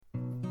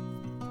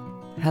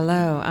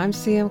Hello, I'm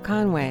CM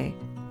Conway,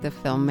 the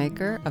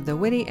filmmaker of the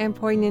witty and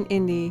poignant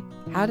indie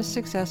How to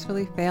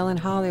Successfully Fail in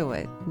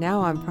Hollywood, now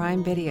on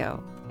Prime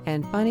Video,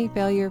 and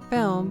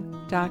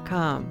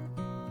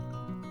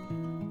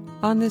funnyfailurefilm.com.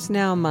 On this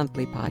now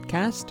monthly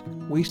podcast,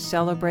 we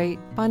celebrate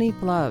funny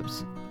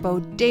flubs,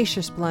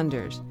 bodacious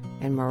blunders,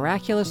 and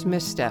miraculous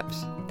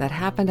missteps that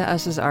happen to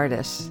us as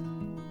artists.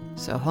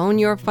 So hone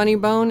your funny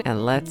bone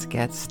and let's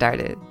get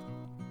started.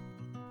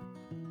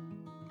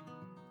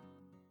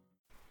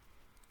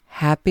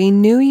 Happy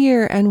New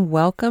Year and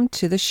welcome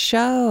to the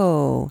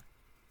show.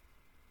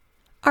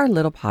 Our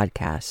little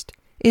podcast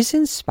is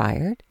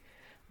inspired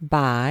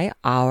by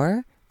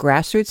our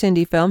grassroots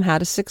indie film, How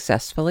to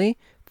Successfully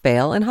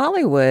Fail in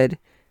Hollywood,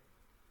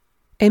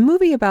 a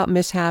movie about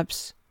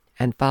mishaps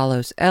and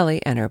follows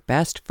Ellie and her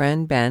best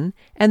friend Ben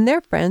and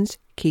their friends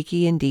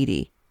Kiki and Dee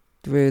Dee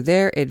through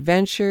their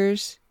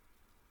adventures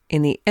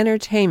in the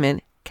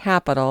entertainment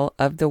capital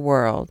of the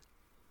world.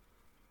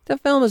 The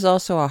film is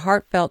also a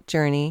heartfelt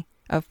journey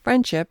of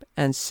friendship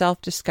and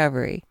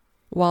self-discovery,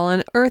 while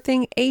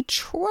unearthing a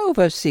trove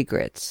of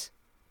secrets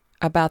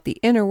about the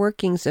inner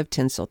workings of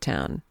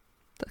Tinseltown.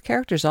 The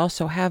characters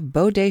also have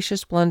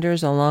bodacious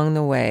blunders along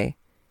the way,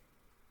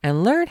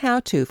 and learn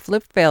how to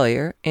flip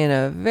failure in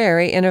a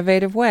very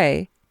innovative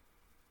way.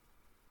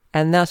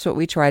 And that's what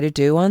we try to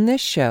do on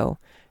this show.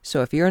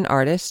 So if you're an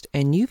artist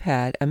and you've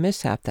had a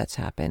mishap that's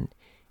happened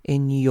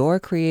in your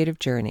creative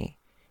journey,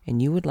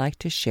 and you would like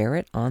to share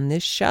it on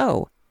this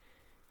show,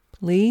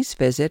 please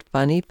visit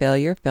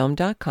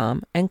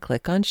funnyfailurefilm.com and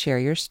click on Share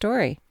Your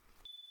Story.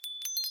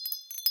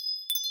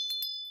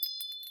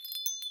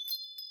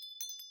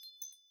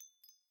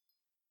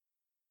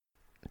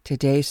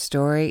 Today's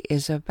story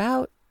is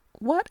about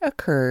what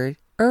occurred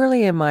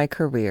early in my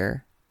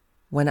career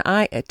when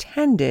I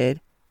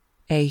attended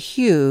a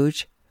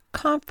huge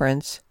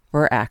conference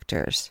for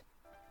actors.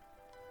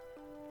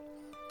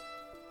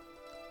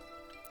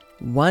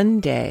 One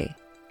day,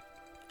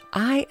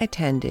 I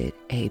attended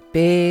a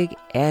big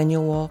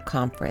annual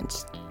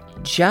conference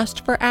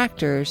just for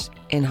actors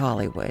in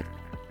Hollywood.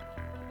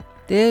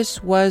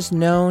 This was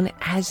known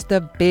as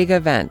the big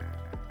event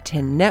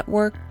to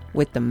network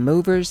with the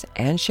movers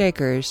and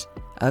shakers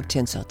of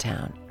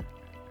Tinseltown.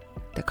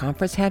 The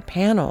conference had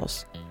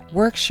panels,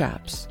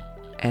 workshops,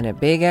 and a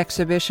big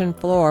exhibition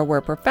floor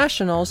where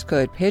professionals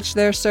could pitch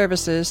their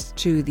services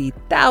to the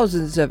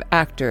thousands of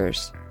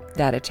actors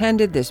that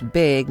attended this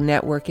big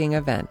networking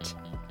event.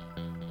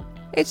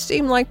 It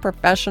seemed like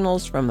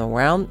professionals from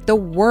around the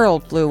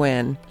world flew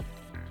in.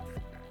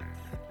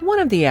 One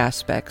of the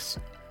aspects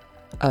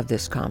of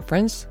this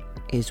conference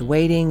is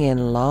waiting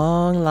in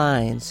long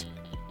lines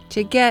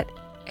to get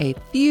a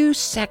few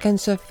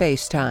seconds of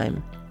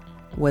FaceTime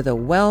with a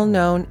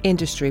well-known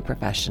industry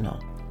professional.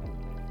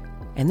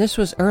 And this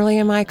was early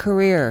in my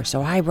career,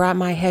 so I brought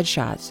my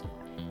headshots.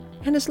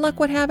 And as luck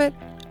would have it,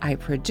 I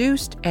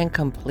produced and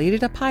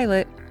completed a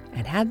pilot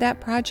and had that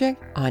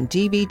project on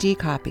DVD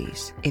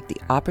copies if the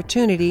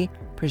opportunity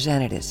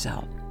presented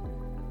itself.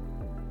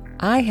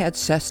 I had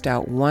sussed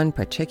out one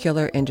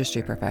particular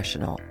industry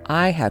professional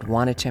I had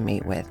wanted to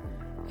meet with,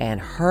 and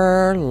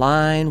her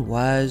line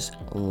was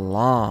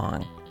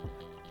long.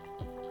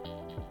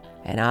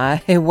 And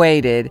I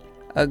waited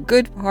a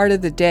good part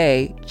of the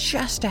day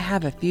just to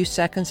have a few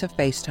seconds of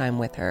FaceTime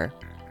with her.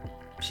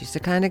 She's the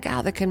kind of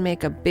gal that can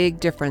make a big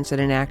difference in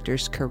an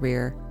actor's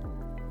career.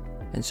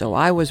 And so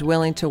I was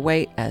willing to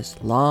wait as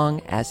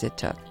long as it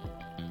took.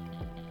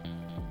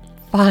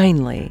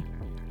 Finally,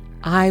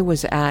 I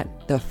was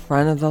at the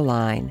front of the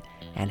line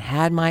and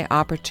had my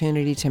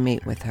opportunity to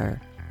meet with her.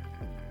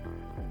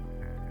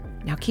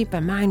 Now keep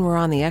in mind we're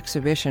on the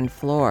exhibition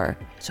floor,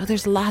 so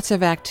there's lots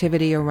of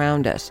activity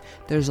around us.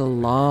 There's a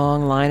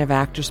long line of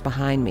actors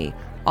behind me,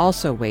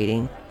 also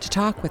waiting to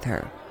talk with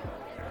her.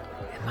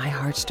 And my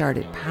heart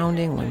started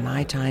pounding when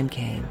my time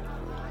came.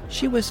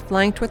 She was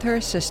flanked with her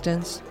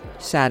assistants,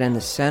 sat in the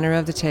center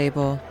of the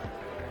table,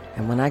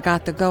 and when I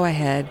got the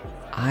go-ahead,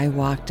 I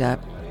walked up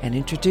and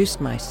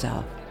introduced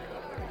myself.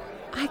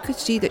 I could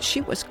see that she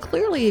was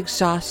clearly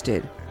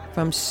exhausted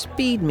from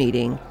speed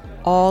meeting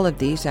all of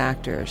these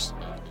actors.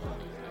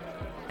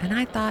 And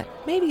I thought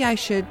maybe I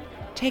should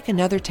take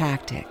another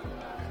tactic.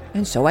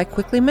 And so I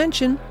quickly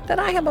mentioned that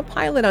I have a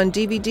pilot on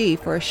DVD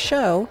for a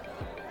show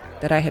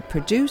that I had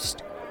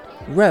produced,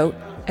 wrote,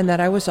 and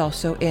that I was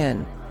also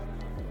in.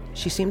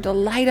 She seemed to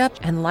light up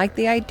and like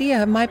the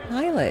idea of my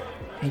pilot,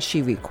 and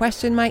she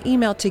requested my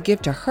email to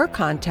give to her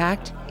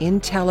contact in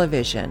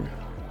television.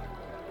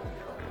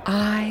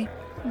 I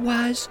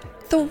was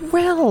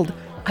thrilled.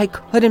 I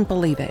couldn't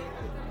believe it.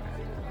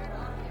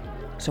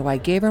 So I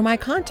gave her my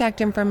contact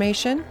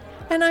information,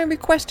 and I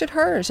requested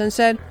hers and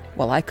said,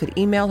 well, I could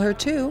email her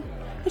too.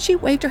 And she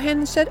waved her hand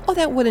and said, oh,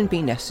 that wouldn't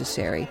be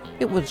necessary.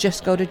 It will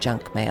just go to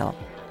junk mail.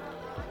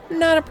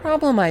 Not a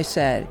problem, I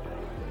said.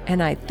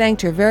 And I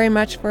thanked her very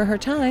much for her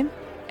time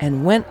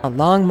and went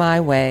along my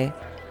way.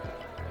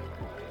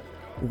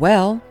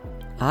 Well,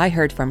 I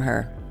heard from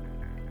her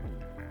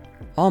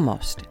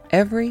almost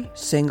every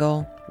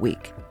single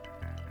week.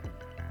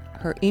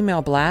 her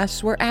email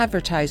blasts were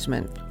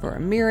advertisement for a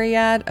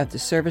myriad of the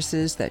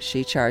services that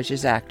she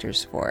charges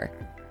actors for.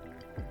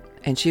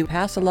 And she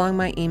passed along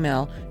my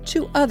email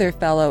to other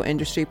fellow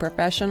industry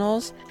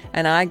professionals,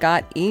 and I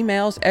got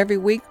emails every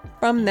week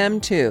from them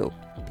too.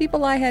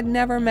 People I had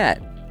never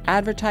met,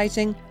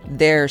 advertising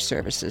their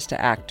services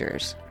to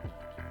actors.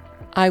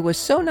 I was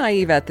so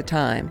naive at the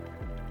time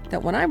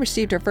that when I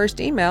received her first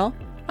email,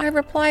 I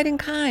replied in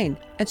kind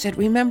and said,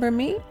 "Remember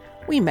me?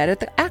 We met at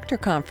the actor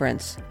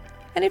conference.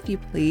 And if you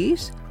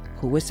please,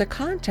 who was the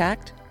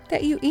contact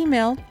that you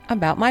emailed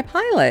about my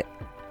pilot?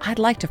 I'd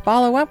like to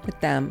follow up with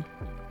them."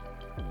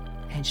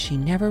 And she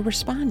never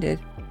responded.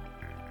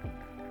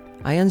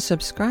 I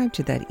unsubscribed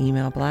to that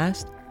email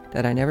blast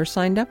that I never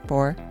signed up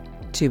for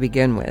to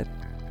begin with.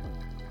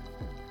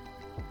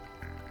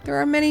 There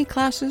are many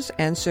classes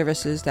and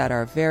services that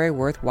are very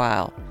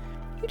worthwhile.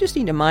 You just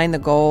need to mine the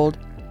gold,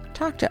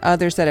 talk to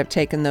others that have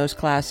taken those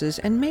classes,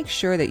 and make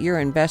sure that your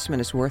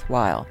investment is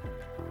worthwhile.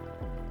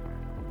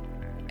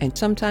 And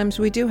sometimes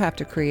we do have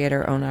to create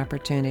our own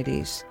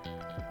opportunities.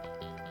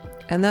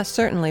 And that's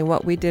certainly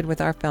what we did with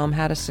our film,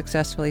 How to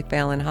Successfully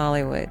Fail in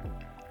Hollywood,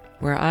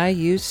 where I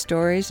used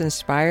stories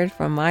inspired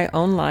from my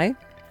own life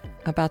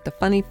about the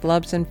funny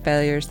flubs and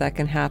failures that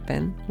can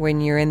happen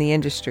when you're in the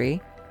industry,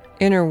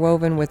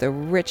 interwoven with a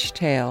rich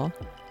tale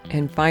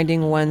and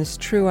finding one's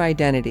true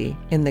identity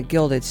in the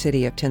gilded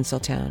city of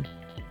Tinseltown.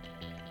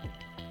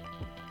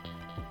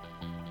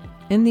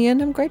 In the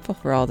end, I'm grateful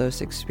for all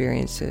those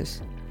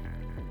experiences,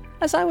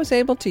 as I was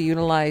able to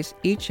utilize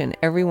each and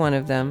every one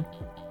of them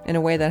in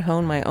a way that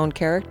honed my own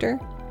character,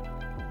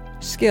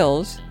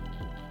 skills,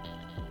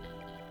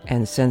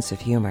 and sense of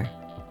humor.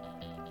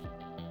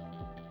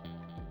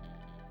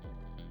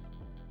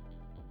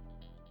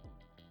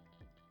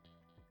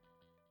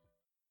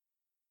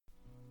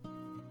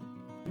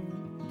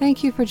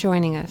 Thank you for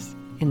joining us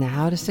in the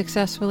How to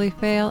Successfully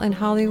Fail in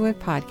Hollywood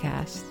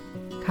podcast.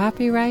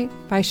 Copyright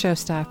by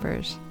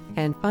Showstoppers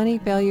and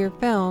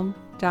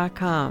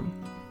funnyfailurefilm.com.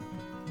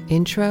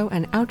 Intro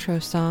and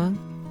outro song,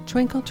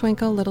 Twinkle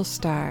Twinkle Little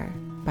Star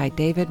by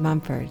David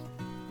Mumford.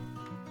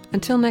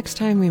 Until next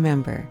time,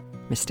 remember,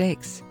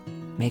 mistakes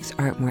makes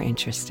art more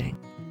interesting.